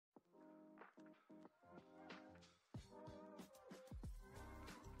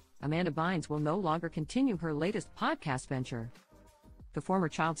Amanda Bynes will no longer continue her latest podcast venture. The former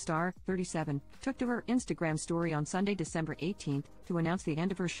child star, 37, took to her Instagram story on Sunday, December 18th, to announce the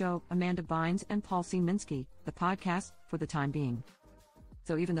end of her show, Amanda Bynes and Paul C. Minsky, the podcast, for the time being.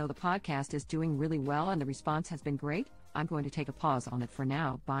 So even though the podcast is doing really well and the response has been great, I'm going to take a pause on it for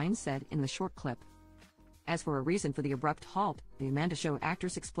now, Bynes said in the short clip. As for a reason for the abrupt halt, the Amanda Show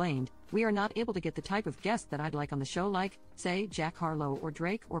actress explained, "We are not able to get the type of guest that I'd like on the show like, say, Jack Harlow or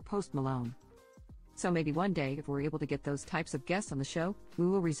Drake or Post Malone. So maybe one day, if we're able to get those types of guests on the show, we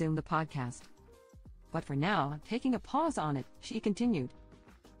will resume the podcast. But for now, I'm taking a pause on it," she continued.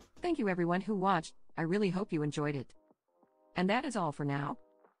 Thank you everyone who watched, I really hope you enjoyed it. And that is all for now.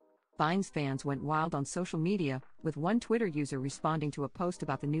 Bynes fans went wild on social media, with one Twitter user responding to a post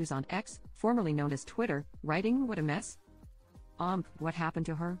about the news on X, formerly known as Twitter, writing, "What a mess. What happened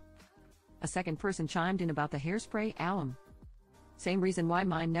to her?" A second person chimed in about the hairspray alum. "Same reason why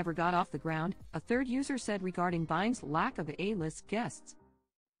mine never got off the ground," a third user said regarding Bynes' lack of A-list guests.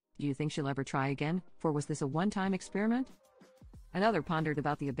 "Do you think she'll ever try again, for was this a one-time experiment?" Another pondered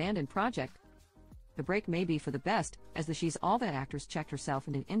about the abandoned project. "The break may be for the best, as the She's All That actress checked herself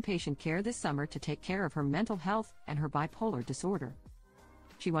into inpatient care this summer to take care of her mental health and her bipolar disorder.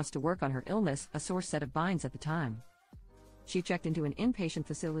 She wants to work on her illness," a source said of Bynes at the time. She checked into an inpatient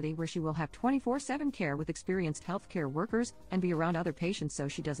facility where she will have 24/7 care with experienced healthcare workers and be around other patients so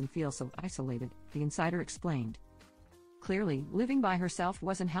she doesn't feel so isolated, the insider explained. Clearly, living by herself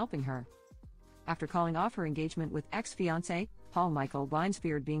wasn't helping her. After calling off her engagement with ex-fiancé, Paul Michael, Bynes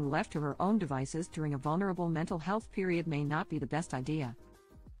feared being left to her own devices during a vulnerable mental health period may not be the best idea.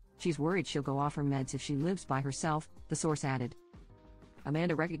 She's worried she'll go off her meds if she lives by herself, the source added.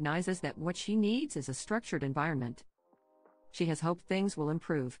 Amanda recognizes that what she needs is a structured environment. She has hope things will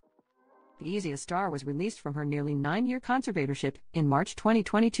improve. The Easiest star was released from her nearly 9-year conservatorship in March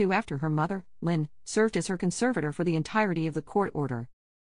 2022 after her mother, Lynn, served as her conservator for the entirety of the court order.